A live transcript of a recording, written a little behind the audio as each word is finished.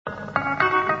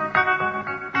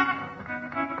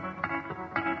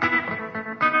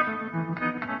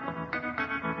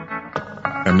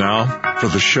And now, for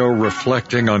the show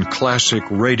reflecting on classic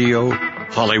radio,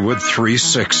 Hollywood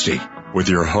 360, with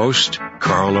your host,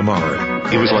 Carl Amari.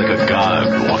 He was like a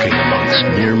god walking amongst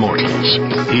mere mortals.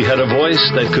 He had a voice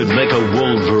that could make a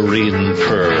wolverine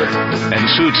purr, and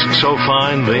suits so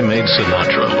fine they made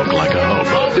Sinatra look like a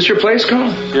hobo. This your place,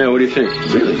 Carl? Yeah, what do you think?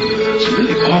 Really? It's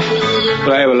really awful.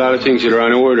 But I have a lot of things that are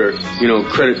on order.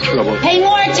 Credit trouble. Pay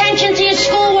more attention to your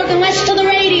schoolwork and less to the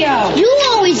radio. You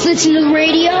always listen to the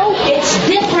radio. It's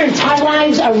different. Our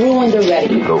lives are ruined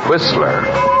already. The Whistler.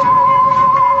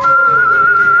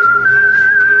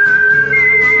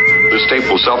 This tape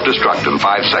will self-destruct in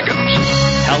 5 seconds.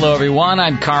 Hello, everyone.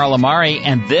 I'm Carl Amari,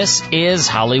 and this is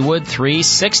Hollywood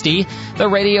 360, the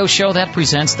radio show that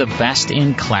presents the best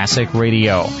in classic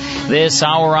radio. This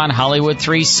hour on Hollywood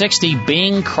 360,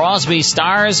 Bing Crosby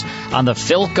stars on the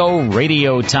Philco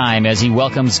Radio Time as he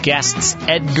welcomes guests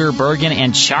Edgar, Bergan,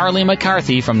 and Charlie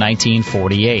McCarthy from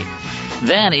 1948.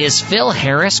 Then, is Phil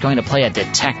Harris going to play a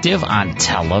detective on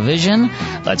television?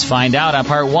 Let's find out on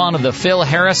part one of the Phil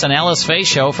Harris and Alice Faye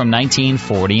show from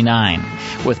 1949.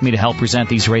 With me to help present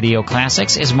these radio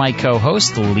classics is my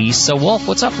co-host, Lisa Wolf.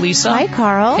 What's up, Lisa? Hi,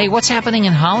 Carl. Hey, what's happening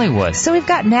in Hollywood? So we've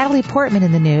got Natalie Portman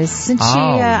in the news. Isn't she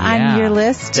on your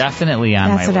list? Definitely on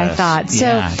my list. That's what I thought.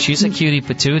 So, she's a cutie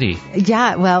patootie.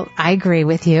 Yeah, well, I agree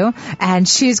with you. And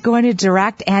she's going to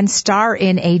direct and star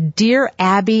in a Dear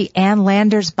Abby Ann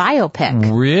Landers biopic.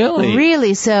 Really?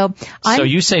 Really. So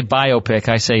you say biopic,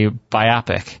 I say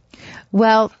biopic.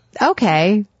 Well,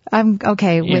 okay. I'm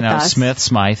okay with us.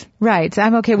 Smythe. Right.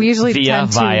 I'm okay. We usually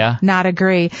tend to not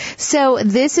agree. So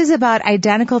this is about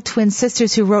identical twin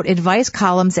sisters who wrote advice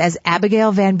columns as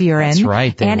Abigail Van Buren That's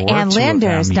right. and Ann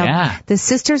Landers. Now, the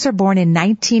sisters are born in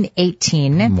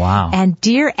 1918. Wow. And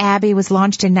Dear Abby was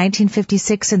launched in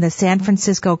 1956 in the San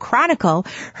Francisco Chronicle.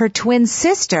 Her twin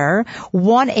sister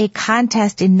won a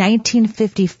contest in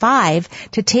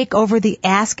 1955 to take over the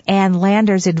Ask Ann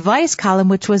Landers advice column,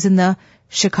 which was in the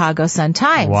Chicago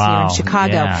Sun-Times here in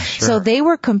Chicago. Yeah, sure. So they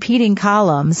were competing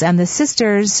columns, and the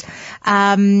sisters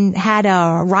had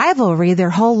a rivalry their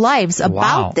whole lives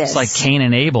about this. It's like Cain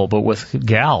and Abel, but with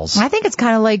gals. I think it's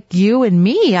kind of like you and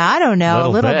me. I don't know, a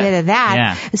little bit of that.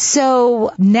 Yeah.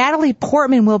 So Natalie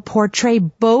Portman will portray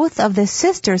both of the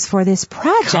sisters for this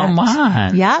project. Come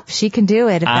on. Yep, she can do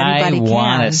it if anybody can. I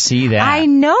want to see that. I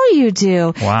know you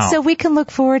do. Wow. So we can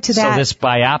look forward to that. So this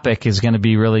biopic is going to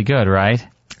be really good, right?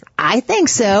 I think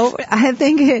so. I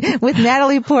think with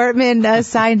Natalie Portman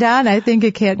signed on, I think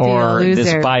it can't be a loser. Or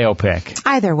this biopic.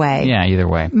 Either way. Yeah, either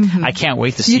way. Mm-hmm. I can't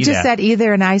wait to see that. You just said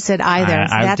either, and I said either.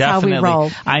 So that's how we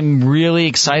roll. I'm really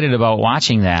excited about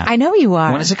watching that. I know you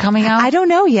are. When is it coming out? I don't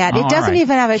know yet. It doesn't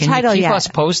even have a title yet. Can you keep us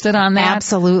posted on that?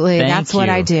 Absolutely. That's what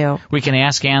I do. We can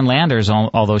ask Ann Landers,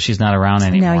 although she's not around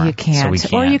anymore. No, you can't. So we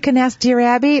can't. Or you can ask Dear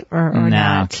Abby, or no,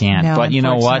 not. Can't. No, but you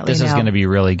know what? This is going to be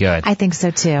really good. I think so,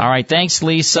 too. All right. Thanks,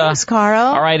 Lisa. Thanks,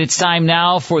 Carl. All right. It's time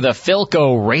now for the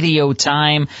Philco Radio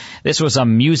Time. This was a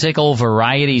musical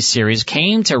variety series.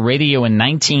 Came to radio in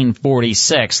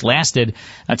 1946. Lasted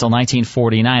until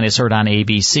 1949. It's heard on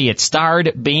ABC. It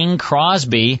starred Bing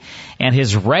Crosby, and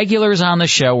his regulars on the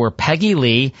show were Peggy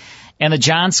Lee and the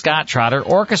John Scott Trotter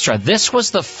Orchestra. This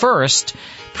was the first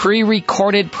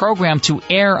pre-recorded program to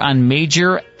air on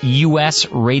major U.S.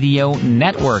 radio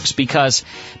networks because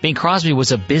Bing Crosby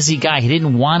was a busy guy. He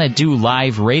didn't want to do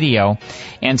live radio.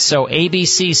 And so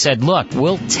ABC said, look,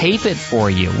 we'll tape it for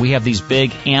you. We have these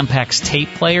big Ampex tape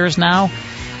players now.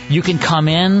 You can come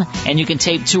in and you can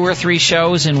tape 2 or 3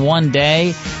 shows in one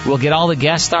day. We'll get all the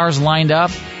guest stars lined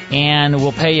up and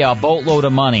we'll pay you a boatload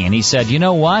of money. And he said, you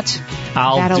know what?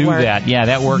 I'll do that. Yeah,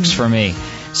 that works for me.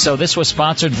 So this was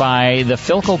sponsored by the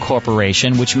Philco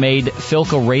Corporation, which made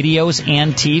Philco radios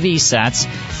and TV sets.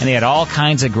 And they had all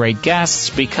kinds of great guests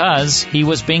because he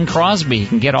was Bing Crosby. He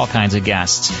can get all kinds of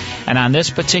guests. And on this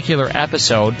particular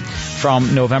episode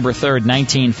from November 3rd,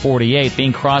 1948,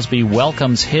 Bing Crosby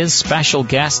welcomes his special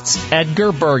guests,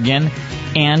 Edgar, Bergan,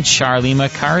 and Charlie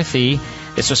McCarthy.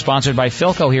 This was sponsored by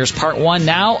Philco. Here's part 1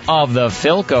 now of the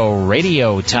Philco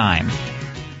Radio Time.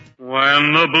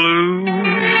 When the blue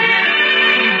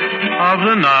of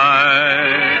the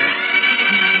night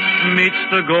meets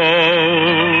the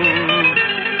gold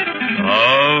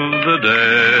of the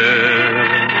day,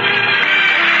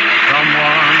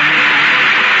 someone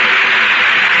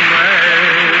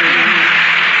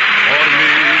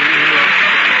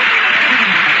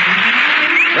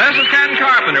This is Ken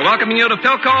Carpenter welcoming you to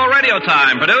Philco Radio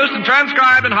Time, produced and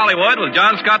transcribed in Hollywood with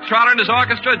John Scott Trotter and his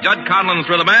orchestra, Judd Conlon's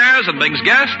Thriller-Mares, and Bing's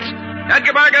guests,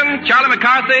 Edgar Bergan, Charlie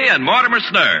McCarthy, and Mortimer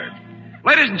Snerd.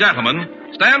 Ladies and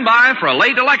gentlemen, stand by for a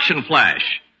late election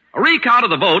flash. A recount of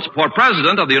the votes for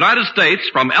President of the United States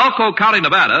from Elko County,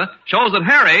 Nevada, shows that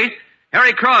Harry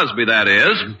Crosby, that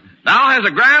is, now has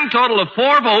a grand total of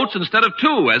 4 votes instead of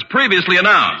 2, as previously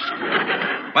announced.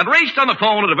 When reached on the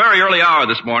phone at a very early hour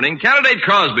this morning, candidate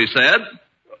Crosby said,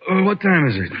 what time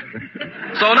is it?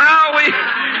 So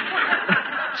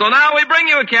now we bring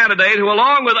you a candidate who,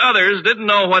 along with others, didn't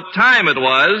know what time it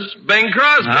was, Bing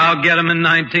Crosby. I'll get him in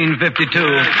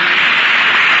 1952.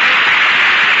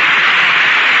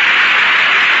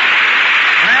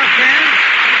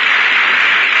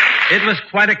 It was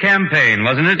quite a campaign,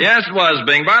 wasn't it? Yes, it was,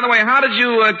 Bing. By the way, how did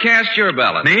you cast your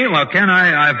ballot? Me? Well, Ken,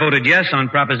 I voted yes on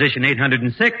Proposition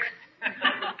 806.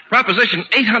 Proposition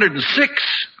 806?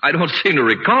 I don't seem to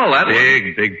recall that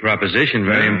one. Big proposition,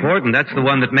 very important. That's the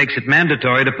one that makes it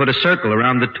mandatory to put a circle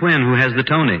around the twin who has the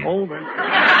Tony.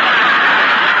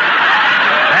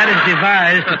 That is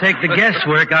devised to take the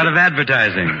guesswork out of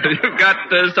advertising. You've got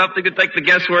something to take the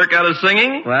guesswork out of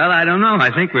singing? Well, I don't know.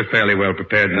 I think we're fairly well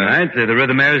prepared tonight. The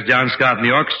rhythmaires, John Scott and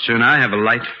the orchestra, and I have a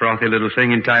light, frothy little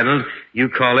thing entitled, You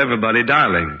Call Everybody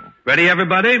Darling. Ready,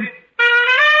 everybody?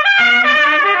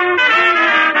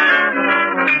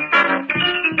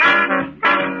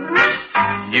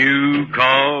 You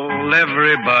call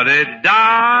everybody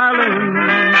darling,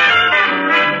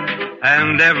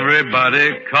 and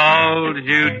everybody calls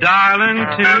you darling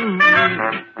too.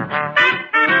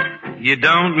 You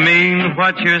don't mean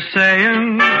what you're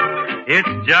saying,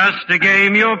 it's just a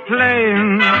game you're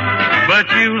playing, but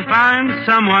you'll find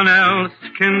someone else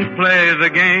can play the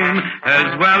game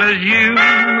as well as you.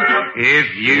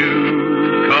 If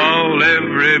you call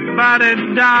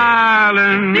everybody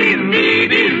darling,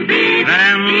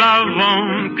 then love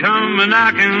won't come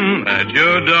a-knocking at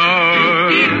your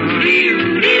door.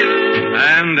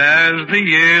 And as the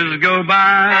years go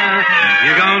by,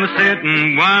 you're gonna sit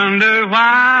and wonder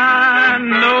why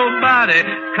nobody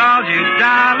calls you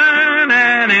darling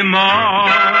anymore.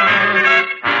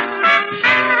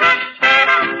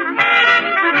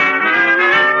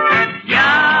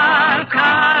 Y'all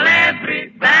call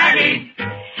everybody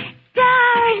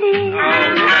darling,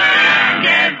 and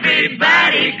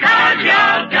everybody calls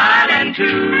y'all darling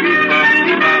too.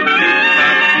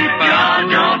 Y'all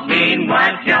don't mean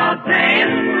what y'all saying,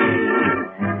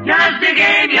 just a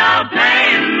game you're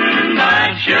playing,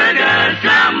 but sugar,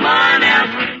 someone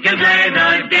else can play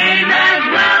the game as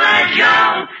well as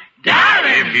y'all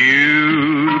darling. If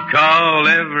you call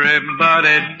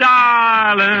everybody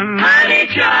darling, honey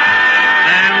child,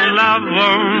 then love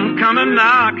won't come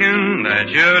a-knocking at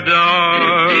your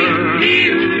door.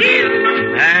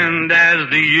 And as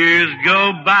the years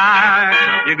go by,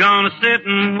 you're gonna sit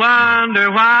and wonder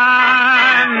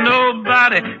why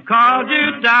nobody called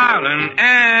you darling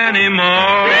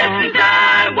anymore. Yes,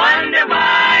 I wonder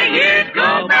why years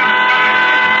go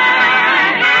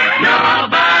by,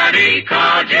 nobody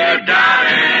called you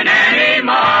darling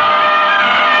anymore.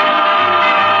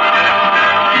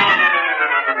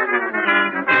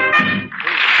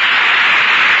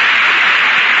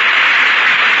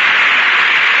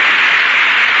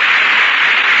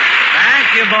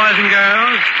 Boys and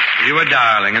girls, you are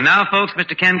darling. And now, folks,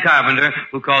 Mr. Ken Carpenter,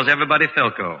 who calls everybody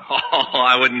Philco. Oh,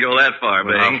 I wouldn't go that far,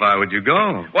 Bing. How far would you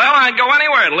go? Well, I'd go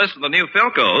anywhere to listen to the new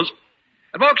Philcos.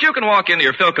 And, folks, you can walk into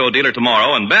your Philco dealer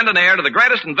tomorrow and bend an ear to the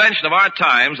greatest invention of our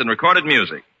times in recorded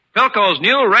music. Philco's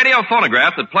new radio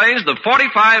phonograph that plays the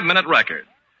 45-minute record.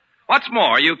 What's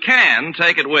more, you can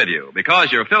take it with you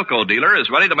because your Philco dealer is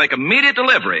ready to make immediate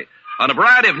delivery on a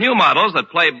variety of new models that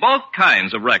play both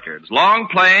kinds of records, long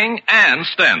playing and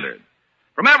standard.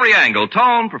 From every angle,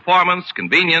 tone, performance,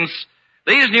 convenience,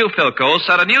 these new Philcos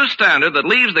set a new standard that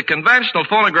leaves the conventional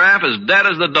phonograph as dead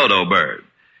as the dodo bird.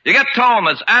 You get tone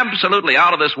that's absolutely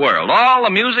out of this world, all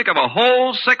the music of a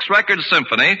whole 6-record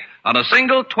symphony on a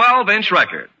single 12-inch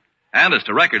record. And as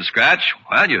to record scratch,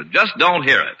 well, you just don't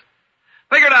hear it.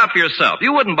 Figure it out for yourself.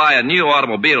 You wouldn't buy a new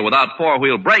automobile without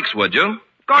 4-wheel brakes, would you?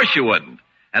 Of course you wouldn't.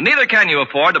 And neither can you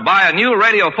afford to buy a new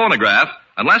radio phonograph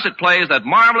unless it plays that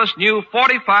marvelous new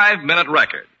 45-minute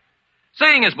record.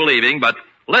 Seeing is believing, but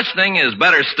listening is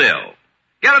better still.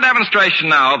 Get a demonstration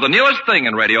now of the newest thing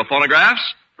in radio phonographs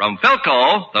from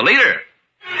Philco, the leader.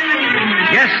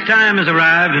 Guest time has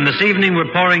arrived, and this evening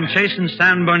we're pouring Chasen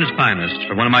Sanborn's finest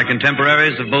for one of my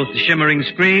contemporaries of both the shimmering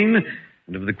screen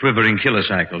and of the quivering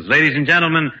kilocycles. Ladies and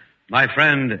gentlemen, my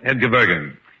friend Edgar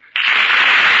Bergan.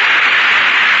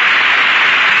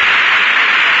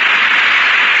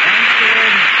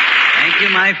 Thank you,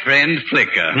 my friend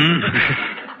Flicker.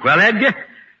 Well, Edgar,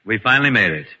 we finally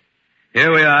made it.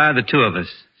 Here we are, the two of us,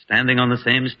 standing on the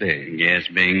same stage. Yes,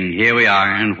 Bing, here we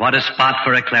are, and what a spot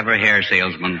for a clever hair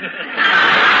salesman.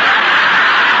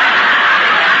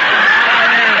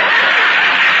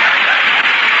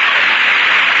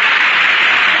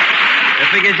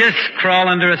 figure just crawl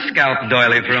under a scalp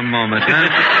doily for a moment, huh?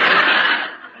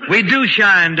 We do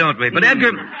shine, don't we? But,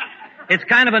 Edgar, it's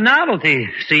kind of a novelty,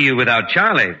 see you without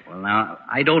Charlie. Well, now,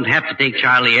 I don't have to take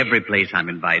Charlie every place I'm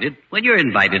invited. When you're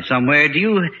invited somewhere, do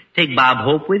you take Bob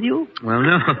Hope with you? Well,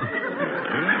 no.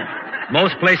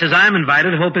 Most places I'm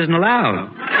invited, Hope isn't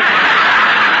allowed.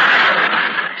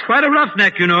 It's quite a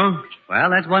roughneck, you know. Well,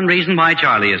 that's one reason why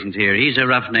Charlie isn't here. He's a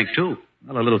roughneck, too.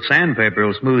 Well, a little sandpaper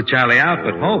will smooth Charlie out,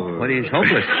 but Hope, what he's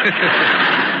hopeless.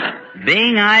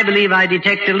 Bing, I believe I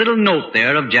detect a little note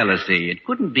there of jealousy. It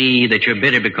couldn't be that you're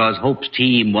bitter because Hope's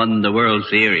team won the World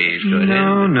Series, could it?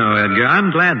 No, Edgar.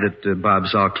 I'm glad that Bob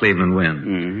saw Cleveland win.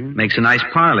 Mm-hmm. Makes a nice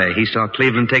parlay. He saw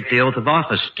Cleveland take the oath of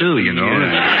office, too, you know.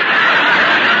 Yeah.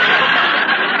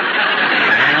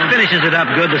 Finishes it up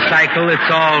good, the cycle.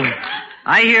 It's all...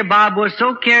 I hear Bob was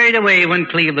so carried away when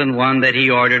Cleveland won that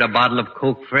he ordered a bottle of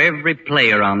Coke for every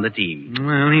player on the team.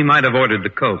 Well, he might have ordered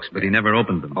the Cokes, but he never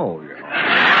opened them. Oh, yeah.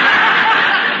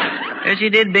 Yes, he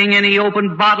did, Bing, and he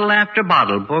opened bottle after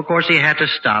bottle. But of course, he had to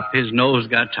stop. His nose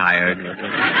got tired.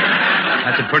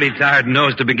 That's a pretty tired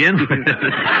nose to begin with.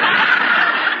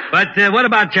 But what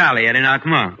about Charlie, Eddie? Now,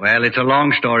 come on. Well, it's a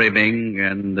long story, Bing,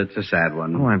 and it's a sad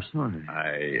one. Oh, I'm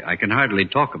sorry. I can hardly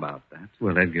talk about that.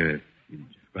 Well, Edgar...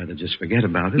 rather just forget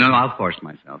about it. No, I'll force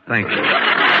myself. Thank you.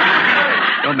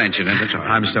 Don't mention it, it's all right.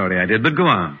 I'm sorry I did, but go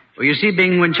on. Well, you see,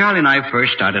 Bing, when Charlie and I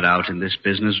first started out in this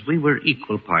business, we were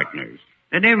equal partners.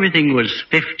 And everything was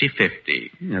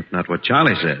 50-50. That's not what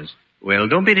Charlie says. Well,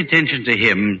 don't pay attention to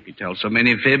him. He tells so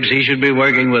many fibs he should be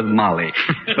working with Molly.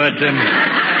 But,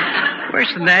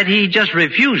 worse than that, he just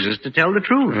refuses to tell the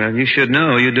truth. Well, you should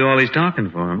know. You do all his talking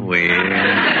for him. Well,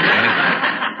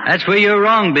 that's where you're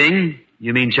wrong, Bing.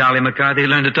 You mean Charlie McCarthy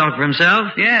learned to talk for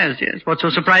himself? Yes. What's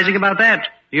so surprising about that?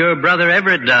 Your brother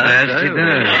Everett does. Yes, he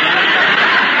does.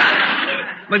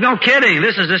 But no kidding.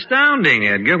 This is astounding,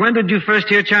 Edgar. When did you first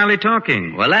hear Charlie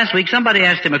talking? Well, last week somebody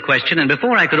asked him a question, and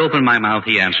before I could open my mouth,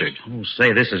 he answered. Oh,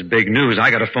 say, this is big news.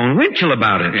 I got to phone Winchell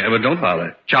about it. Yeah, but don't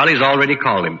bother. Charlie's already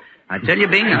called him. I tell you,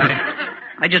 Bing,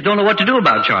 I just don't know what to do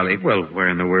about Charlie. Well, where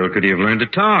in the world could he have learned to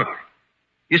talk?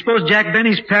 You suppose Jack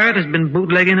Benny's parrot has been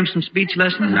bootlegging him some speech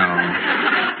lessons?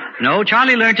 No,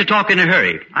 Charlie learned to talk in a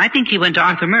hurry. I think he went to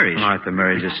Arthur Murray's. Arthur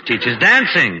Murray just teaches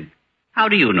dancing. How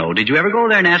do you know? Did you ever go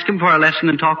there and ask him for a lesson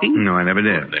in talking? No, I never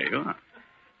did. Oh, there you are.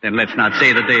 Then let's not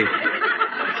say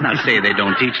they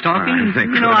don't teach talking.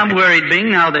 I'm worried,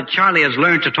 Bing. Now that Charlie has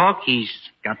learned to talk, he's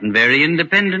gotten very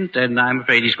independent, and I'm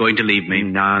afraid he's going to leave me.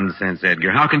 Nonsense,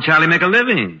 Edgar. How can Charlie make a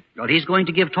living? Well, he's going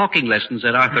to give talking lessons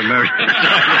at Arthur Murray.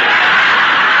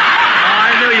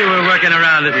 I knew you were working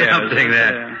around to something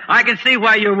there. I can see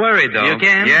why you're worried, though. You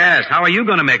can? Yes. How are you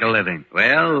going to make a living?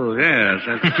 Well, yes.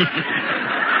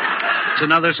 It's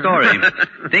another story.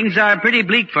 Things are pretty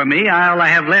bleak for me. All I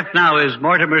have left now is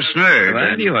Mortimer Snurd.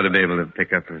 Well, you ought to be able to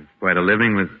pick up quite a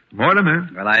living with Mortimer.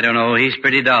 Well, I don't know. He's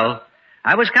pretty dull.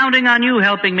 I was counting on you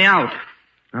helping me out.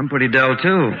 I'm pretty dull,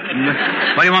 too.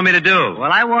 What do you want me to do?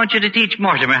 Well, I want you to teach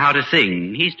Mortimer how to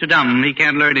sing. He's too dumb. He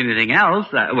can't learn anything else.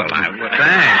 Thanks.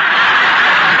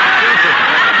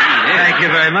 Thank you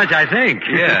very much, I think.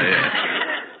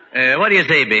 Yeah. What do you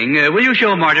say, Bing? Will you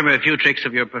show Mortimer a few tricks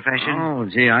of your profession? Oh,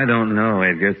 gee, I don't know,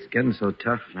 Edgar. It's getting so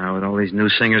tough now with all these new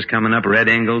singers coming up. Red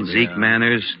Engel, Zeke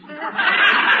Manners.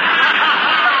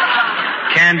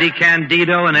 Candy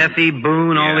Candido and F.E.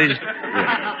 Boone, all these...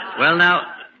 Well, now,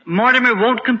 Mortimer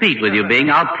won't compete with you, Bing.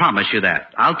 I'll promise you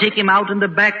that. I'll take him out in the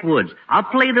backwoods. I'll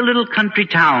play the little country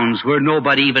towns where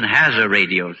nobody even has a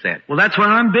radio set. Well, that's where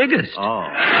I'm biggest. Oh.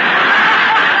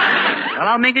 Well,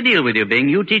 I'll make a deal with you, Bing.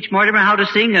 You teach Mortimer how to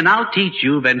sing, and I'll teach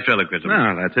you ventriloquism.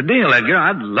 Well, that's a deal, Edgar.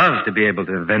 I'd love to be able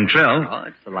to ventril. Oh,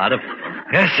 it's a lot of fun.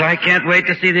 Yes, I can't wait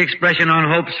to see the expression on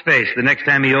Hope's face the next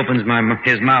time he opens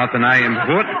his mouth and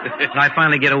I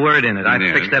finally get a word in it. I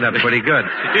fixed that up pretty good.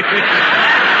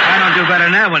 I don't do better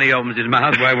now when he opens his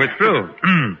mouth. Why, we're through.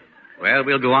 Well,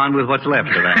 we'll go on with what's left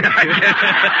of that.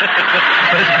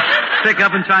 Pick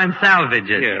up and try and salvage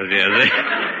it. Yes.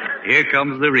 Here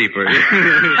comes the reaper.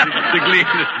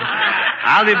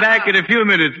 I'll be back in a few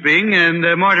minutes, Bing, and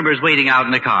Mortimer's waiting out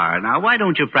in the car. Now, why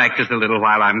don't you practice a little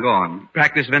while I'm gone?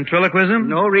 Practice ventriloquism?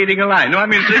 No, reading a line. No, I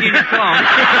mean singing a song. Oh,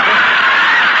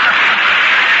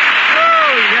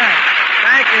 yeah.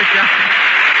 Thank you, John.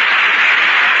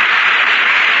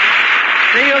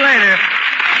 See you later.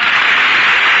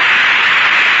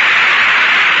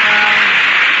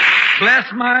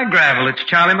 Bless my gravel, it's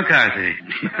Charlie McCarthy.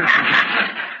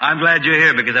 I'm glad you're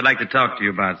here because I'd like to talk to you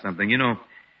about something. You know,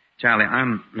 Charlie,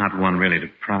 I'm not one really to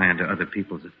pry into other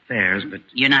people's affairs, but...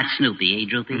 You're not Snoopy, eh,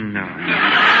 Droopy? No.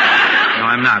 No,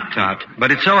 I'm not, Tot.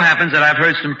 But it so happens that I've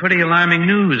heard some pretty alarming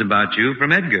news about you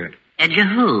from Edgar. Edgar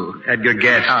who? Edgar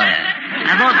Guest. Oh, yeah.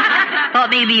 I thought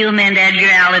maybe you meant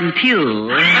Edgar Allan Poe.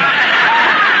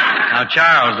 Now,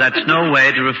 Charles, that's no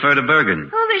way to refer to Bergan.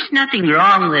 Oh, there's nothing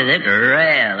wrong with it,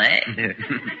 really.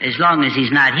 As long as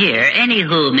he's not here.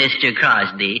 Anywho, Mr.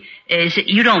 Crosby,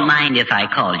 you don't mind if I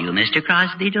call you Mr.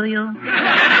 Crosby, do you?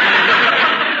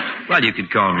 Well, you could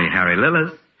call me Harry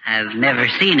Lillis. I've never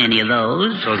seen any of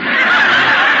those.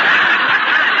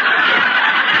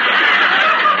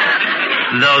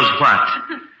 Those what?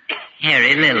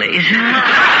 Harry Lilies.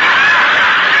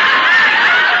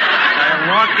 I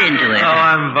walked into it. Oh,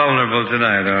 I'm vulnerable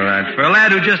tonight, all right. For a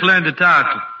lad who just learned to talk,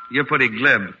 you're pretty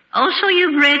glib. Oh, so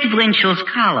you've read Winchell's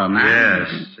column, huh?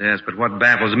 Yes, but what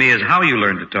baffles me is how you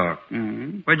learned to talk.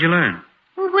 Mm-hmm. Where'd you learn?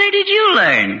 Well, where did you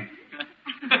learn?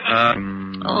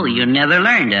 Oh, you never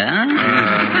learned, huh?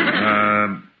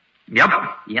 Yep.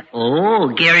 Yeah. Oh,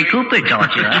 Gary Cooper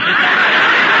taught you, huh?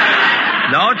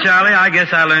 No, Charlie, I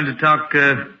guess I learned to talk,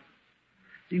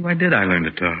 See, why did I learn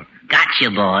to talk? Gotcha,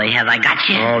 boy. Have I got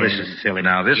you? Oh, this is silly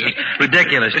now. This is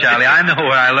ridiculous, Charlie. I know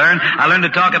where I learned. I learned to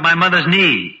talk at my mother's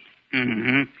knee.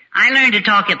 Mm-hmm. I learned to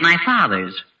talk at my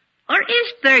father's. Or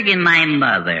is Bergan my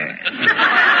mother?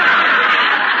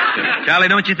 Charlie,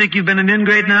 don't you think you've been an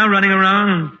ingrate now, running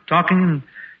around, talking and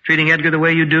treating Edgar the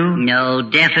way you do? No,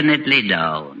 definitely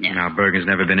no. Now, Bergan's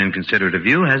never been inconsiderate of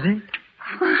you, has he?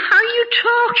 How you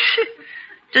talk?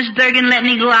 Does Bergan let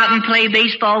me go out and play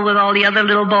baseball with all the other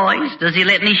little boys? Does he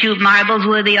let me shoot marbles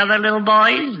with the other little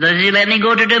boys? Does he let me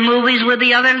go to the movies with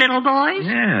the other little boys?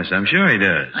 Yes, I'm sure he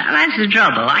does. Well, that's the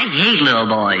trouble. I hate little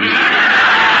boys.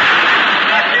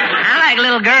 I like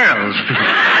little girls.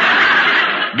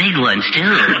 Big ones,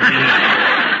 too.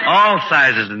 All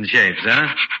sizes and shapes, huh?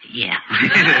 Yeah.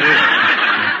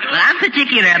 Well, I'm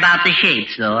particular about the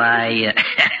shapes, though.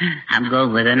 I'm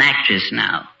going with an actress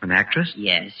now. An actress?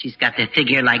 Yes. She's got the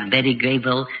figure like Betty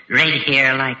Grable, red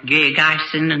hair like Greer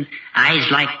Garson, and eyes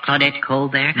like Claudette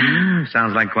Colbert.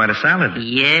 Sounds like quite a salad.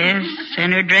 Yes,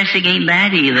 and her dressing ain't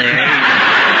bad either.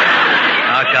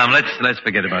 Now, come, let's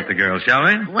forget about the girl, shall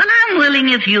we? Well, I'm willing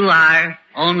if you are.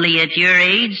 Only at your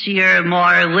age, you're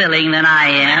more willing than I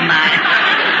am.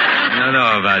 I don't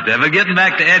know about that. But getting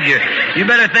back to Edgar, you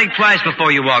better think twice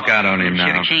before you walk out on him now.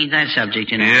 Sure, change that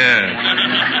subject, you know.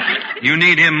 Yeah. You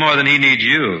need him more than he needs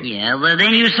you. Yeah, well,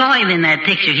 then you saw him in that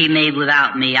picture he made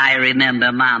without me, I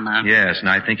Remember Mama. Yes, and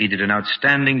I think he did an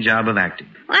outstanding job of acting.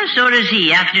 Well, so does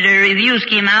he. After the reviews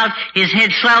came out, his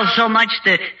head swelled so much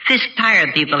the Fisk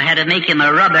tire people had to make him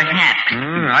a rubber hat.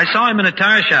 I saw him in a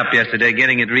tire shop yesterday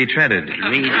getting it retreaded.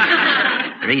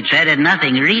 Retreaded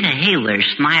nothing. Rita Hayworth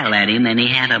smiled at him and he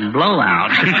had a blowout.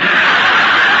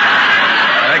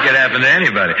 That could happen to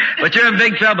anybody. But you're in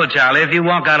big trouble, Charlie, if you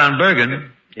walk out on Bergan.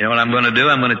 You know what I'm going to do?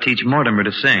 I'm going to teach Mortimer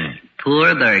to sing.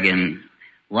 Poor Bergan.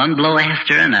 One blow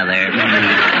after another.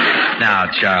 Now,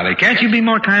 Charlie, can't you be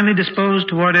more kindly disposed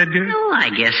toward Edgar? Oh, I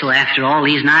guess so. After all,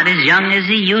 he's not as young as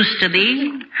he used to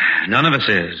be. None of us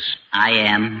is. I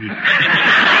am.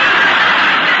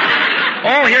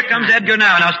 Oh, here comes Edgar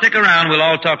now. Now, stick around. We'll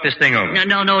all talk this thing over.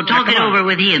 No. Talk it over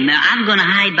with him. I'm going to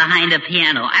hide behind a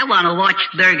piano. I want to watch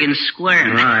Bergan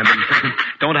squirm. All right, but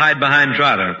don't hide behind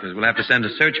Trotter, because we'll have to send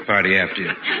a search party after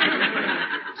you.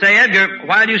 Say, Edgar,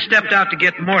 while you stepped out to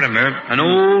get Mortimer, an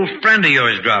old friend of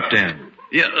yours dropped in.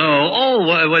 Yeah,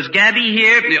 was Gabby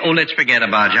here? Oh, let's forget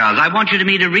about Charles. I want you to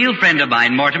meet a real friend of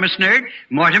mine, Mortimer Snerd.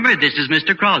 Mortimer, this is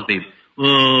Mr. Crosby.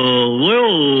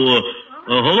 Hello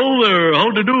there.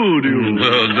 How to do to you?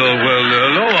 Hello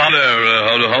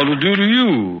there. How to do to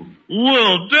you?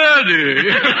 Well, Daddy.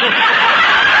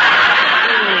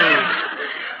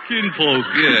 Kinfolk.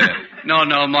 Yeah.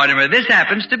 No, Mortimer. This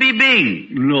happens to be Bing.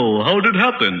 No, how'd it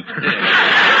happen?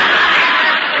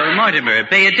 Mortimer,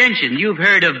 pay attention. You've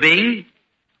heard of Bing?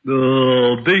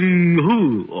 Bing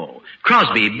who? Oh,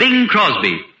 Crosby. Bing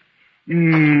Crosby.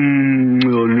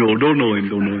 No, don't know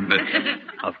him.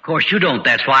 Of course you don't.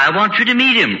 That's why I want you to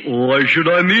meet him. Why should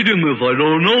I meet him if I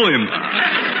don't know him?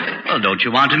 Well, don't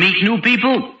you want to meet new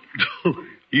people?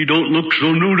 He don't look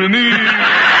so new to me.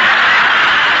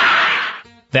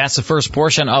 That's the first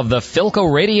portion of the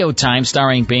Philco Radio Time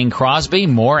starring Bing Crosby.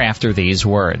 More after these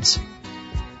words.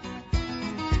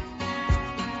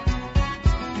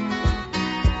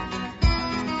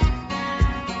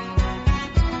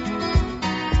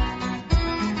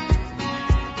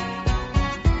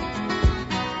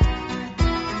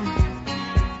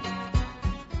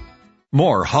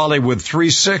 More Hollywood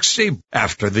 360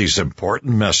 after these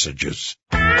important messages.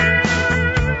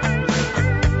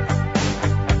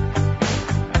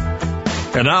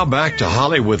 And now back to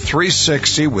Hollywood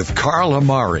 360 with Carl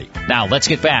Amari. Now let's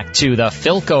get back to the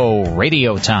Philco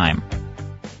Radio Time.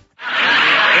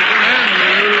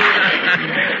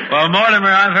 Well,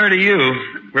 Mortimer, I've heard of you.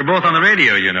 We're both on the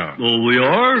radio, you know. Oh, we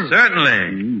are?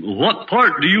 Certainly. What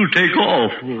part do you take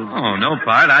off? Oh, no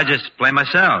part. I just play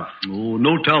myself. Oh,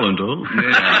 no talent, huh?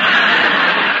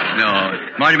 No,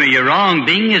 Mortimer, you're wrong.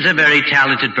 Bing is a very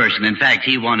talented person. In fact,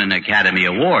 he won an Academy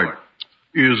Award.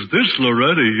 Is this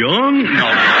Loretta Young?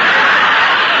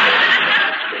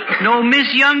 No,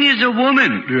 Miss Young is a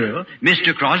woman. Yeah.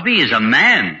 Mr. Crosby is a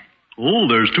man. Oh,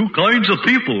 there's two kinds of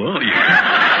people, huh?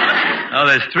 Oh,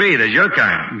 there's three. There's your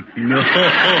kind. No.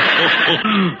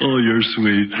 Oh, you're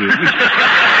sweet.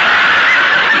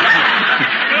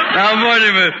 Now,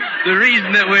 Mortimer, the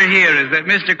reason that we're here is that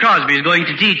Mr. Crosby is going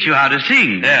to teach you how to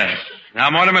sing. Yes. Now,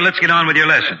 Mortimer, let's get on with your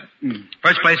lesson.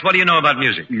 First place, what do you know about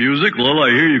music? Music? Well, I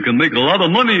hear you can make a lot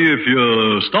of money if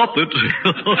you stop it.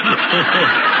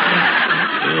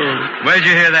 Where'd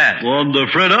you hear that? On the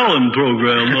Fred Allen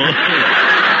program.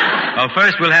 Well,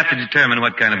 first we'll have to determine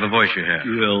what kind of a voice you have.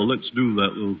 Yeah, let's do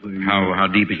that little thing. How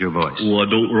deep is your voice? Oh, I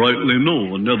don't rightly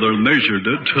know. I never measured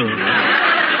it.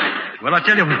 Well, I'll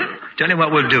tell you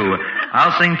what we'll do.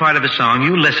 I'll sing part of a song.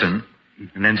 You listen,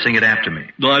 and then sing it after me.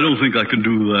 No, I don't think I can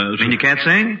do that. You mean you can't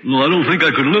sing? No, I don't think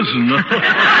I can listen.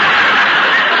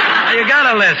 You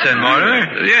gotta listen,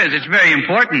 Mortimer. Yes, it's very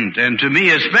important, and to me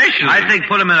especially. I think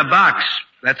put him in a box.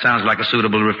 That sounds like a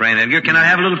suitable refrain. Edgar, can I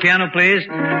have a little piano, please?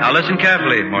 Now listen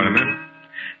carefully, Mortimer.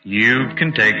 You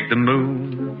can take the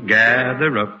moon,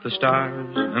 gather up the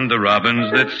stars, and the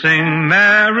robins that sing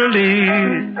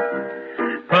merrily.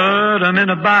 Put them in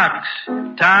a box,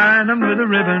 tie them with a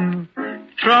ribbon,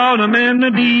 throw them in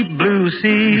the deep blue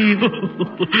sea. Oh,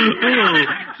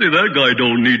 see, that guy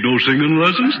don't need no singing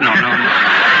lessons. No.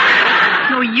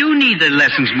 No, you need the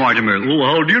lessons, Mortimer. Oh,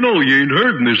 how do you know? You ain't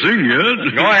heard me sing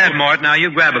yet. Go ahead, Mort. Now you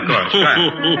grab a chorus.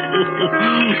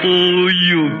 Oh,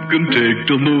 you can take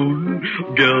the moon,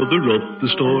 gather up the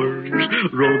stars,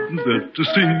 robins that to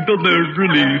sing the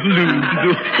merrily.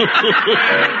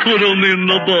 Put them in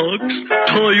a box,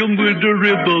 tie them with a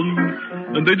ribbon,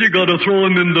 and then you gotta throw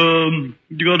them in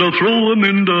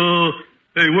the.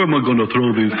 Hey, where am I gonna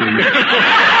throw these things?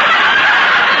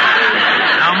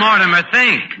 Mortimer,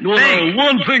 think. Well,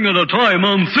 one thing at a time.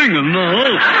 I'm singing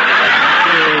now.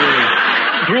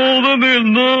 Throw them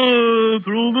in.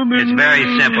 It's very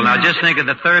simple. Now just think of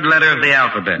the third letter of the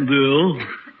alphabet. Yeah.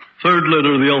 Third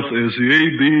letter of the alphabet. C, A,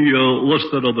 B, what's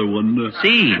that other one?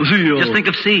 C. Just think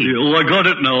of C. Yeah, oh, I got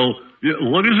it now. Yeah,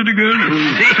 what is it again?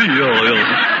 C.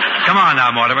 Yeah. Come on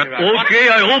now, Mortimer. Okay,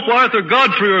 I hope Arthur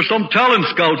Godfrey or some talent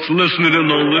scouts listening in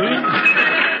on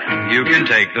this. You can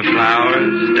take the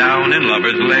flowers down in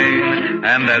Lover's Lane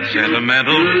and that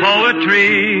sentimental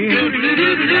poetry.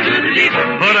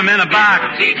 Put them in a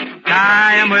box,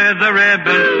 tie them with a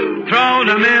ribbon, throw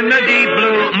them in the deep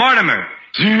blue. Mortimer.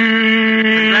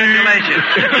 Congratulations.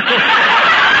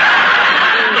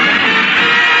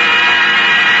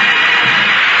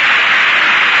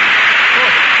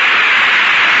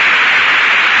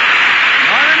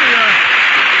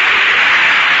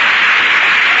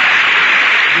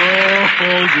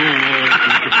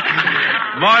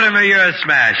 Mortimer, you're a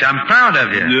smash. I'm proud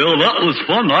of you. Yeah, that was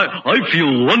fun. I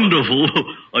feel wonderful.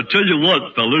 I tell you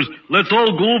what, fellas, let's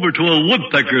all go over to a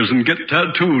woodpecker's and get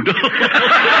tattooed. Not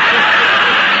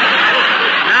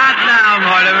now,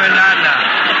 Mortimer, not now.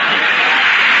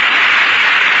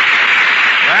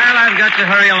 Well, I've got to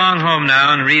hurry along home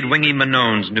now and read Wingy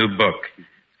Manone's new book.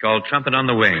 It's called Trumpet on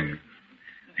the Wing.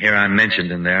 Here I'm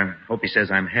mentioned in there. Hope he says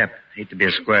I'm hep. Hate to be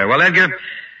a square. Well, Edgar,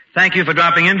 thank you for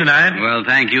dropping in tonight. Well,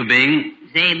 thank you, Bing.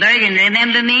 Say, Bergan,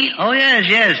 remember me? Oh,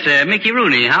 yes, Mickey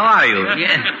Rooney. How are you?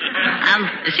 Yeah.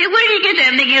 Say, where did you get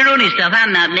that Mickey Rooney stuff?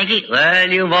 I'm not Mickey. Well,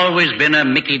 you've always been a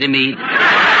Mickey to me.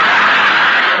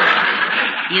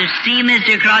 You see,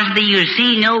 Mr. Crosby, you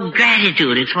see no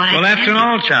gratitude. It's what Well, after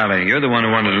all, Charlie, you're the one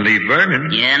who wanted to leave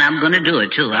Bergan. Yeah, and I'm going to do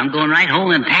it, too. I'm going right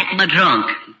home and pack my trunk.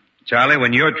 Charlie,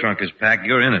 when your trunk is packed,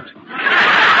 you're in it.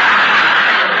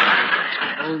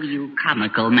 Oh, you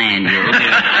comical man, you.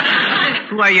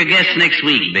 Who are your guests next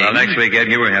week, Bing? Well, next week,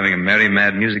 Edgar, we're having a merry,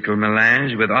 mad musical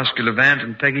melange with Oscar Levant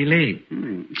and Peggy Lee.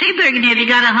 Say, Bergan, have you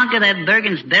got a hunk of that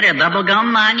Bergan's better bubble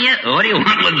gum on you? What do you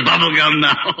want with bubble gum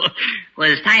now?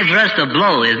 Well, it's time for us to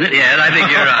blow, isn't it? Yes, I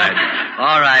think you're right.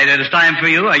 All right, it's time for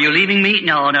you. Are you leaving me?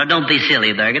 No, don't be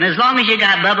silly, Bergan. As long as you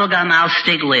got bubble gum, I'll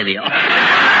stick with you.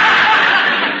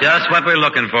 Just what we're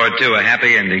looking for, too, a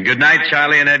happy ending. Good night,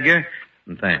 Charlie and Edgar,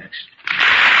 and thanks.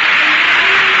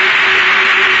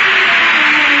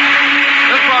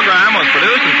 This program was is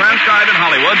produced and transcribed in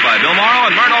Hollywood by Bill Morrow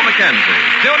and Murdo McKenzie.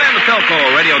 Tune in to Philco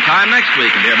Radio Time next week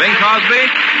and hear Bing Crosby,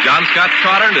 John Scott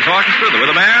Trotter and his orchestra, the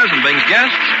Rhythmaires, and Bing's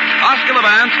guests, Oscar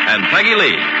Levant and Peggy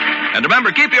Lee. And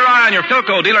remember, keep your eye on your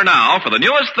Philco dealer now for the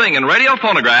newest thing in radio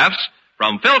phonographs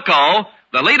from Philco,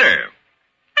 the leader.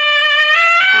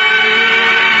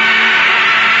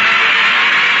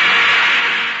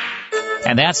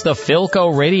 And that's the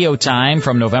Philco Radio Time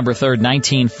from November 3rd,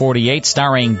 1948,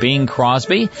 starring Bing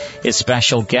Crosby, his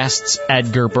special guests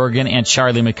Edgar, Bergan, and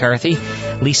Charlie McCarthy.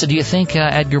 Lisa, do you think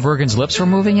Edgar Bergen's lips were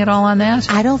moving at all on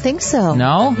that? I don't think so.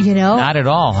 No? You know? Not at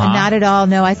all, huh? Not at all,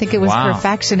 no. I think it was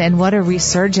perfection, and what a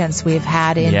resurgence we've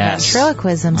had in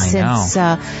ventriloquism since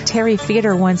Terry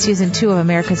Feeder won Season 2 of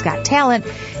America's Got Talent.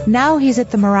 Now he's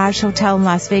at the Mirage Hotel in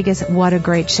Las Vegas. What a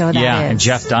great show that is. Yeah, and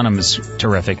Jeff Dunham is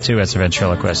terrific, too, as a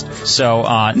ventriloquist. So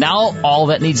now all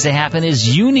that needs to happen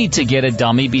is you need to get a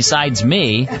dummy besides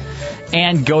me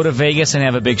and go to Vegas and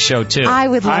have a big show, too. I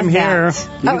would love I'm here.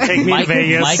 You can take me to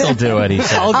Vegas. Mike will do it, he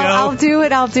said. I'll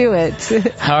do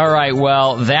it. All right,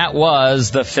 well, that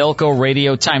was the Philco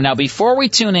Radio Time. Now, before we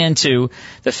tune into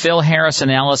the Phil Harris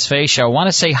and Alice Faye show, I want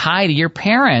to say hi to your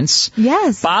parents.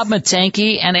 Yes. Bob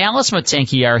Matanke and Alice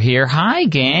Matanke are here. Hi,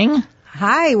 gang.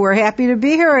 Hi, we're happy to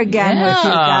be here again with you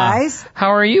guys. How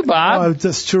are you, Bob? Oh,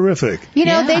 that's terrific. You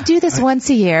know, they do this once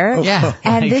a year,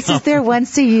 and this is their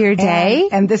once-a-year day.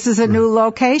 And this is a new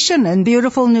location and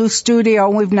beautiful new studio.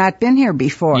 We've not been here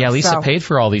before. Yeah, Lisa paid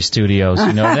for all these studios,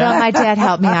 you know that? Well, my dad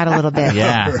helped me out a little bit.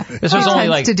 Yeah. This was only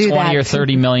like 20 or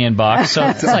 $30 million bucks, so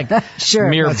it's like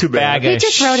mere bag of He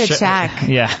just wrote a check.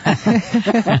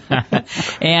 Yeah.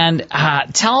 And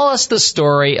tell us the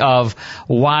story of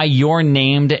why you're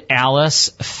named Alice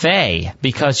Faye,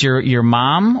 because your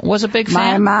mom was a big fan?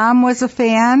 My mom was a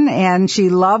fan, and she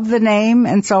loved the name,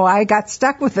 and so I got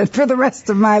stuck with it for the rest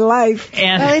of my life.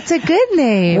 And, well, it's a good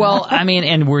name. Well, I mean,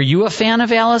 and were you a fan of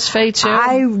Alice Faye, too?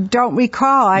 I don't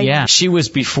recall. Yeah, she was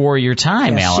before your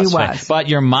time, Alice Faye. But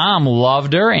your mom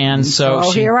loved her, and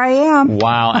so here I am.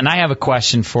 Wow. And I have a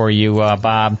question for you,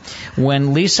 Bob.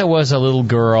 When Lisa was a little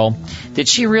girl, did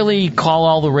she really call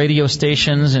all the radio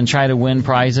stations and try to win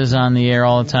prizes on the air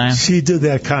all the time? She did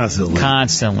that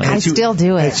constantly. I still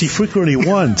do it. And she frequently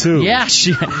won, too. Yeah,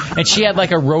 she had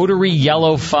like a rotary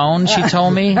yellow phone, she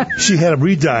told me. She had a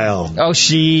redial.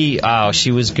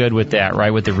 She was good with that,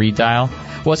 right, with the redial?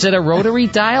 Was it a rotary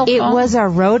dial phone? It was a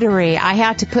rotary. I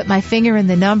had to put my finger in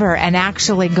the number and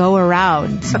actually go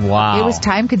around. Wow. It was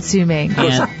time-consuming.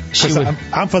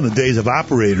 I'm from the days of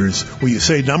operators where you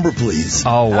say number, please.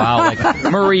 Oh, wow. Like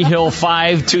Murray Hill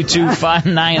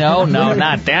 5225590? No,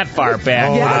 not that far back.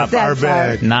 Oh, not far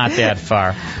back. Not that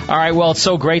far. All right, well, it's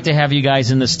so great to have you guys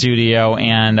in the studio,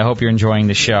 and I hope you're enjoying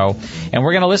the show. And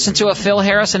we're going to listen to a Phil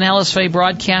Harris and Alice Faye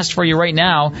broadcast for you right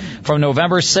now from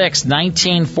November 6,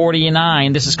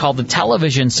 1949. This is called The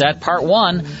Television Set, Part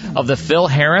 1 of the Phil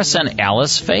Harris and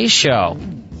Alice Faye Show.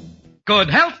 Good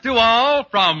health to all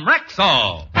from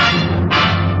Rexall.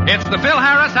 It's the Phil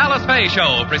Harris Alice Faye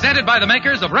Show, presented by the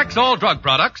makers of Rexall drug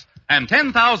products and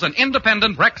 10,000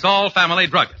 independent Rexall family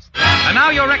druggists. And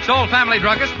now your Rexall family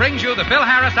druggist brings you the Phil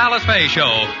Harris Alice Faye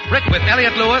Show, writ with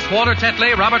Elliott Lewis, Walter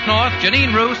Tetley, Robert North,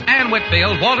 Jeanine Roos, Ann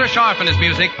Whitfield, Walter Sharp and his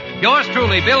music, yours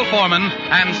truly, Bill Foreman,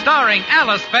 and starring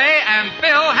Alice Faye and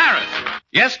Phil Harris.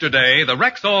 Yesterday, the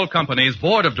Rexall Company's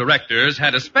board of directors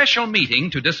had a special meeting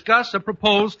to discuss a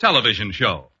proposed television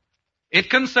show. It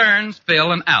concerns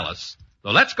Phil and Alice.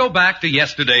 So let's go back to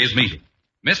yesterday's meeting.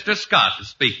 Mr. Scott is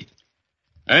speaking.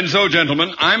 And so,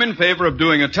 gentlemen, I'm in favor of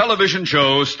doing a television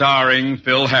show starring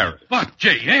Phil Harris. But,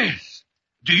 J.S.,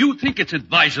 do you think it's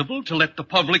advisable to let the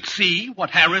public see what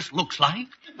Harris looks like?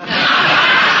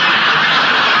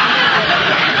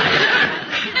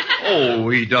 Oh,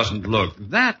 he doesn't look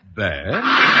that bad.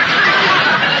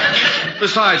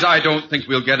 Besides, I don't think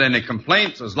we'll get any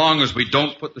complaints as long as we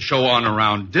don't put the show on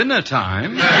around dinner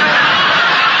time.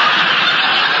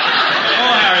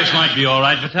 Harris might be all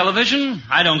right for television.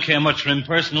 I don't care much for him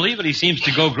personally, but he seems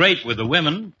to go great with the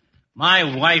women.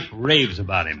 My wife raves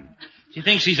about him. She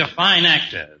thinks he's a fine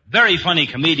actor, very funny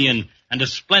comedian, and a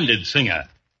splendid singer.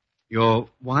 Your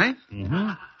wife?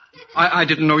 Mm-hmm. I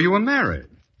didn't know you were married.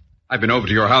 I've been over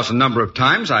to your house a number of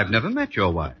times. I've never met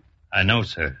your wife. I know,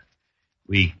 sir.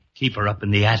 We keep her up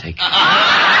in the attic.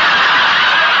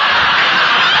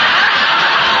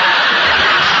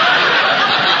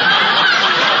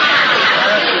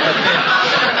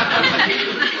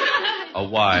 A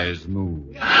wise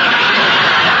move.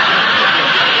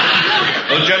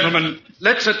 Well, gentlemen,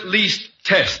 let's at least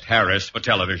test Harris for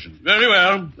television. Very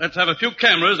well. Let's have a few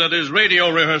cameras at his radio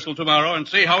rehearsal tomorrow and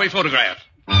see how he photographs.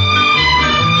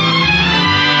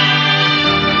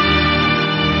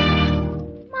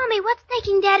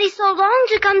 taking Daddy so long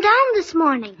to come down this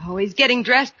morning? Oh, he's getting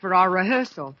dressed for our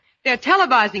rehearsal. They're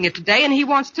televising it today, and he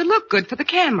wants to look good for the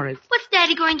cameras. What's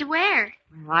Daddy going to wear?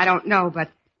 Well, I don't know, but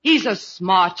he's a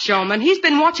smart showman. He's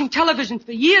been watching television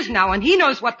for years now, and he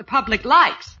knows what the public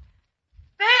likes.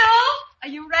 Phil, are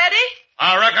you ready?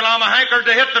 I reckon I'm a hankered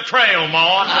to hit the trail,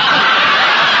 Ma.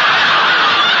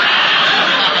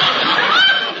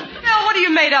 Phil, what are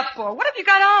you made up for? What have you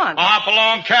got on? A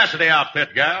Hopalong Cassidy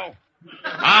outfit, gal.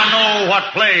 I know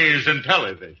what plays in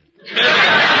television. Oh, for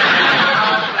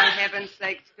heaven's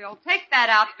sakes, Phil, take that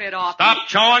outfit off. Stop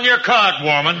chawing your cud,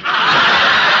 woman.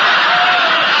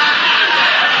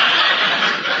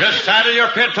 Just saddle your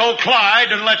pinto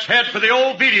Clyde and let's head for the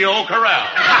old video corral.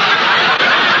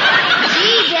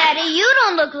 Gee, Daddy, you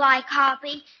don't look like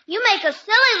Hoppy. You make a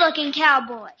silly-looking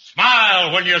cowboy.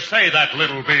 Smile when you say that,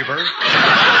 little beaver.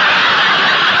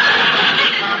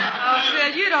 Oh,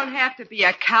 Phil, you don't have to be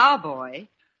a cowboy.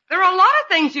 There are a lot of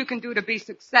things you can do to be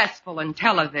successful in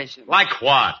television. Like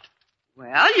what?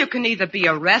 Well, you can either be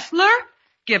a wrestler,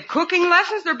 give cooking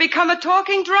lessons, or become a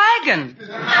talking dragon.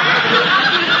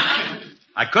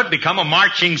 I could become a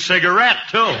marching cigarette,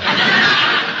 too.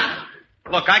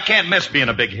 Look, I can't miss being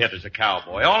a big hit as a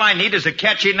cowboy. All I need is a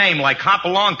catchy name like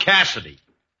Hopalong Cassidy.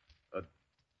 It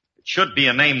should be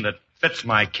a name that fits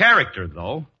my character,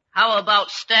 though. How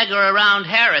about Stagger Around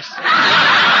Harris?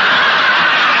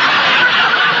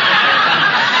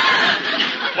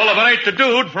 Well, if it ain't the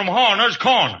dude from Horner's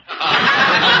Corner.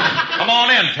 Come on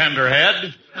in,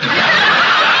 tenderhead.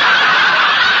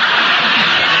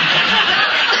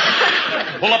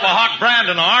 Pull up a hot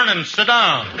branding iron and sit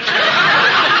down.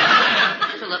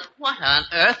 Philip, what on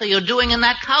earth are you doing in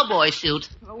that cowboy suit?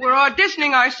 Well, we're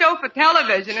auditioning our show for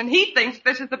television, and he thinks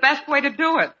this is the best way to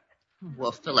do it.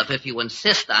 Well, Philip, if you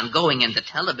insist on going into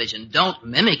television, don't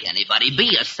mimic anybody. Be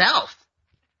yourself.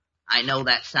 I know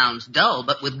that sounds dull,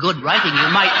 but with good writing, you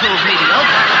might prove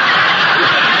mediocre.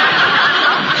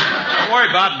 Don't worry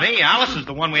about me. Alice is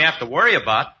the one we have to worry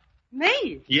about.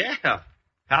 Me? Yeah.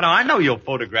 How do I know you'll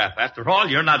photograph? After all,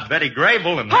 you're not Betty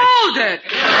Grable and... Hold it!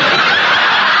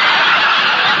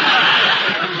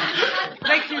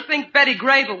 Makes you think Betty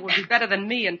Grable would be better than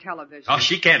me in television. Oh,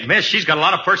 she can't miss. She's got a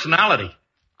lot of personality.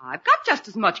 I've got just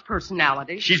as much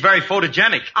personality. She's very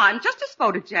photogenic. I'm just as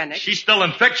photogenic. She's still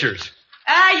in pictures.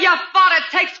 You thought it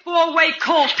takes 4-way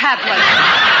cold tablets.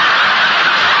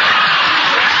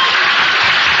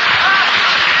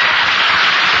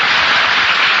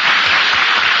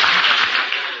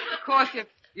 Of course, if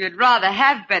you'd rather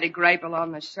have Betty Grable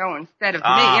on the show instead of me,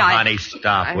 honey,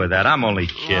 stop with that. I'm only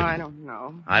kidding. I don't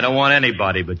know. I don't want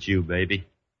anybody but you, baby.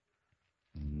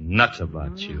 Nuts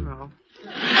about you.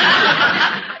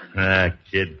 No.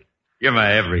 Kid, you're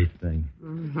my everything.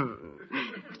 Mm-hmm.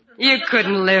 You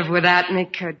couldn't live without me,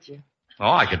 could you? Oh,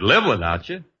 I could live without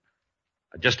you.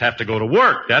 I just have to go to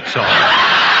work, that's all.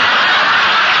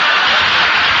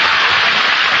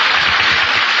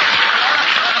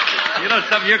 You know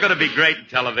something? You're going to be great in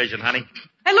television, honey.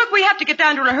 Hey, look, we have to get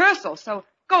down to rehearsal, so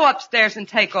go upstairs and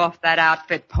take off that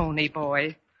outfit, pony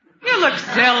boy. You look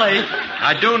silly.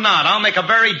 I do not. I'll make a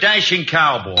very dashing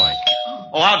cowboy.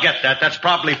 Oh, I'll get that. That's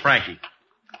probably Frankie.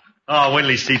 Oh, wait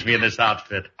till he sees me in this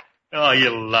outfit. Oh,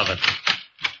 you'll love it.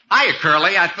 Hiya,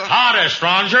 Curly. I thought... Howdy,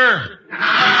 stranger.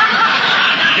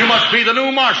 You must be the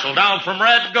new marshal down from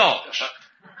Red Gulch.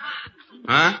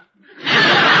 Huh?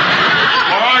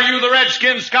 Or are you the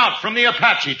Redskin scout from the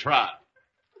Apache tribe?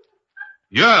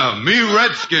 Yeah, me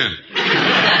Redskin.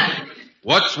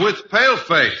 What's with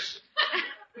Paleface?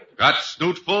 Got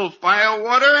snootful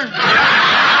firewater?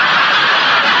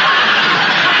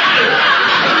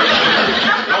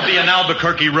 I'll be an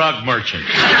Albuquerque rug merchant.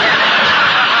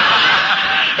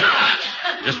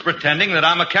 Just pretending that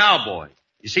I'm a cowboy.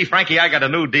 You see, Frankie, I got a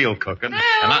new deal cooking.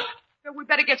 Well, we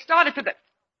better get started for the...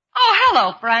 Oh,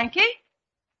 hello, Frankie.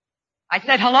 I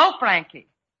said hello, Frankie.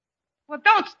 Well,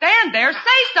 don't stand there.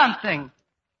 Say something.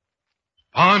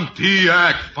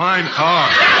 Pontiac, fine car.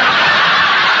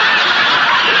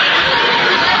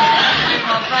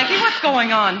 Oh, Frankie, what's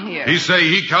going on here? He say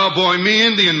he cowboy, me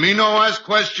Indian. Me no ask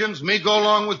questions. Me go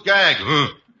along with gag. Huh?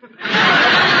 All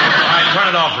right, turn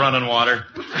it off, running water.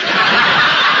 This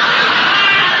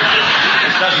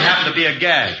doesn't happen to be a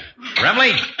gag.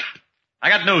 Remley, I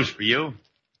got news for you.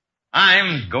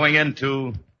 I'm going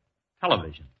into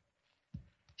television.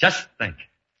 Just think.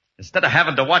 Instead of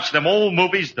having to watch them old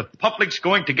movies, the public's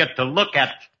going to get to look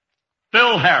at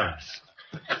Phil Harris.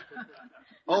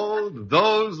 Oh,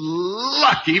 those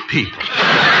lucky people.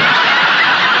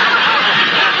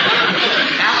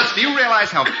 Alice, do you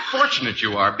realize how fortunate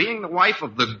you are being the wife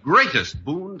of the greatest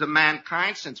boon to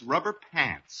mankind since rubber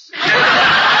pants?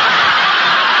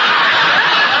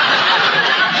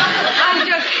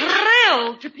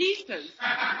 pieces.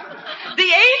 The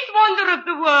eighth wonder of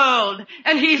the world,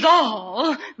 and he's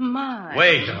all mine.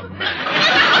 Wait a minute.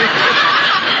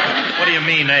 What do you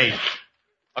mean, eighth?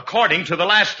 According to the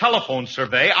last telephone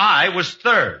survey, I was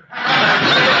third.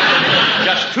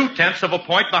 Just 0.2 of a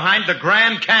point behind the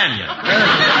Grand Canyon.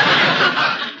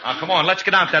 Now, come on, let's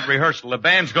get out that rehearsal. The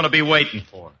band's going to be waiting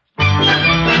for us.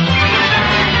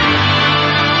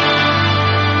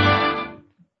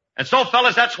 And so,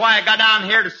 fellas, that's why I got down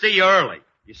here to see you early.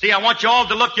 You see, I want you all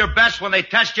to look your best when they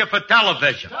test you for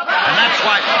television. And that's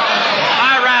why...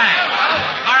 All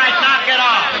right, knock it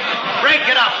off. Break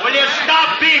it up. Will you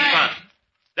stop beefing?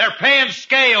 They're paying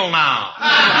scale now.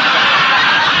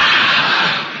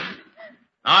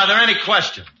 Are there any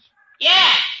questions?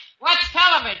 Yeah. What's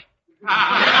television?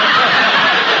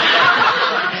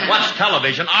 What's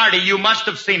television? Artie, you must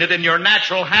have seen it in your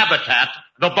natural habitat,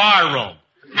 the bar room.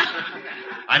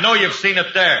 I know you've seen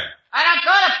it there. I don't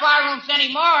go to bar rooms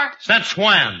anymore. Since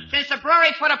when? Since the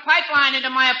brewery put a pipeline into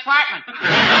my apartment. All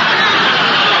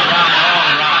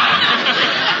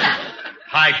right.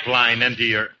 Pipeline into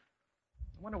your... I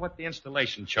wonder what the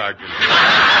installation charge is.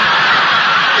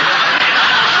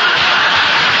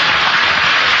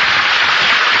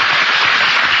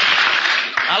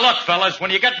 Now look, fellas,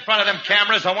 when you get in front of them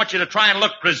cameras, I want you to try and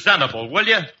look presentable, will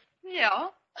you?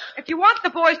 Phil, if you want the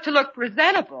boys to look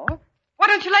presentable, why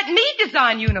don't you let me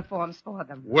design uniforms for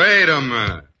them? Wait a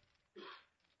minute.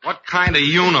 What kind of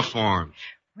uniforms?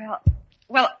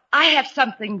 Well, I have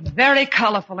something very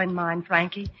colorful in mind,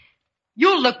 Frankie.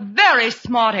 You'll look very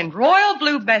smart in royal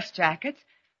blue vest jackets,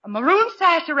 a maroon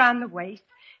sash around the waist,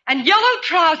 and yellow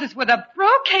trousers with a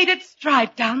brocaded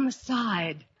stripe down the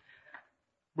side.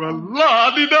 Well,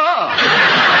 la-di-da.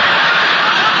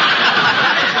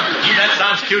 That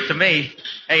sounds cute to me.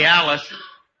 Hey, Alice,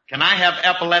 can I have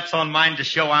epaulets on mine to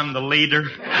show I'm the leader?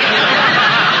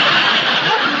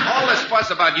 All this fuss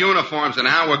about uniforms and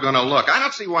how we're going to look. I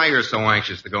don't see why you're so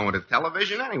anxious to go into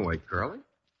television anyway, Curly.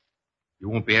 You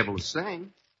won't be able to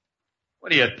sing.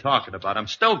 What are you talking about? I'm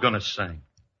still going to sing.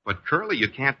 But, Curly, you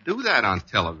can't do that on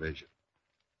television.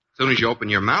 As soon as you open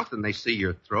your mouth and they see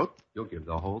your throat, you'll give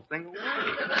the whole thing away.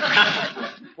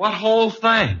 What whole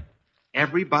thing?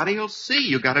 Everybody will see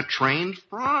you got a trained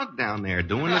frog down there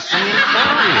doing the singing for you.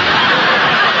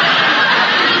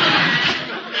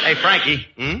 Hey, Frankie,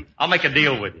 I'll make a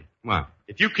deal with you. What?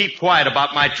 If you keep quiet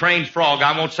about my trained frog,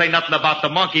 I won't say nothing about the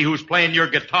monkey who's playing your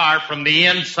guitar from the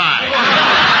inside.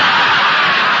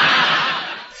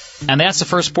 And that's the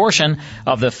first portion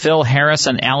of the Phil Harris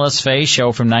and Alice Faye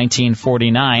show from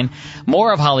 1949.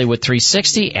 More of Hollywood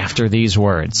 360 after these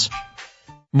words.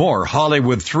 More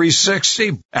Hollywood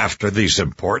 360 after these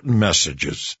important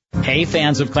messages. Hey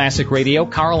fans of classic radio,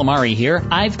 Carl Amari here.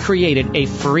 I've created a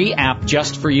free app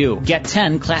just for you. Get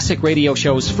 10 classic radio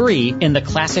shows free in the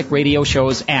Classic Radio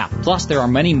Shows app. Plus, there are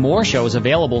many more shows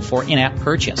available for in-app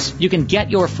purchase. You can get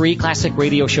your free Classic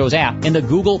Radio Shows app in the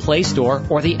Google Play Store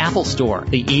or the Apple Store.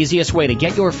 The easiest way to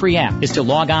get your free app is to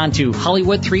log on to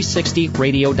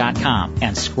Hollywood360radio.com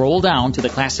and scroll down to the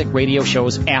Classic Radio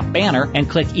Shows app banner and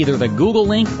click either the Google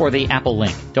link or the Apple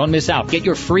link. Don't miss out. Get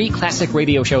your free Classic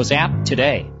Radio Shows app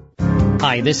today.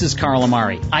 Hi, this is Carl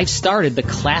Amari. I've started the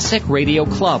Classic Radio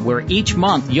Club, where each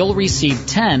month you'll receive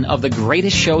 10 of the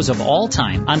greatest shows of all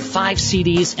time on 5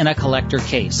 CDs in a collector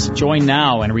case. Join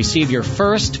now and receive your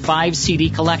first 5 CD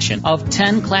collection of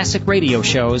 10 classic radio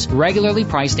shows, regularly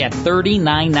priced at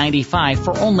 $39.95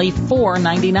 for only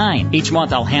 $4.99. Each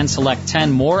month I'll hand select 10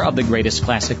 more of the greatest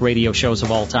classic radio shows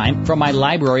of all time from my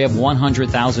library of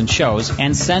 100,000 shows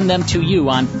and send them to you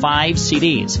on 5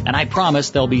 CDs. And I promise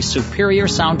they'll be superior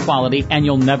sound quality and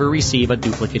you'll never receive a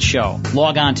duplicate show.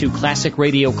 Log on to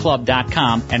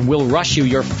ClassicRadioClub.com and we'll rush you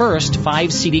your first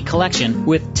 5 CD collection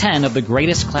with 10 of the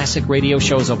greatest classic radio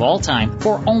shows of all time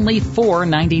for only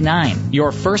 $4.99.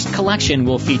 Your first collection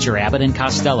will feature Abbott and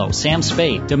Costello, Sam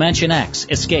Spade, Dimension X,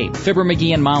 Escape, Fibber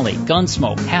McGee and Molly,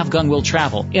 Gunsmoke, Have Gun Will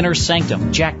Travel, Inner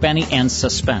Sanctum, Jack Benny, and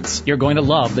Suspense. You're going to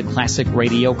love the Classic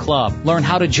Radio Club. Learn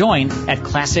how to join at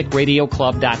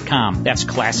ClassicRadioClub.com. That's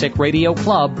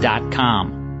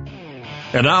ClassicRadioClub.com.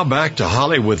 And now back to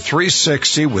Hollywood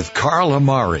 360 with Carl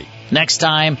Amari. Next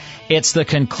time, it's the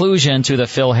conclusion to the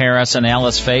Phil Harris and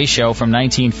Alice Faye show from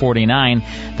 1949.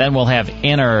 Then we'll have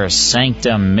Inner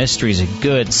Sanctum Mysteries, a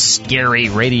good, scary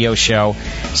radio show.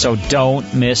 So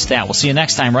don't miss that. We'll see you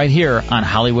next time right here on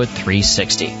Hollywood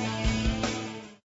 360.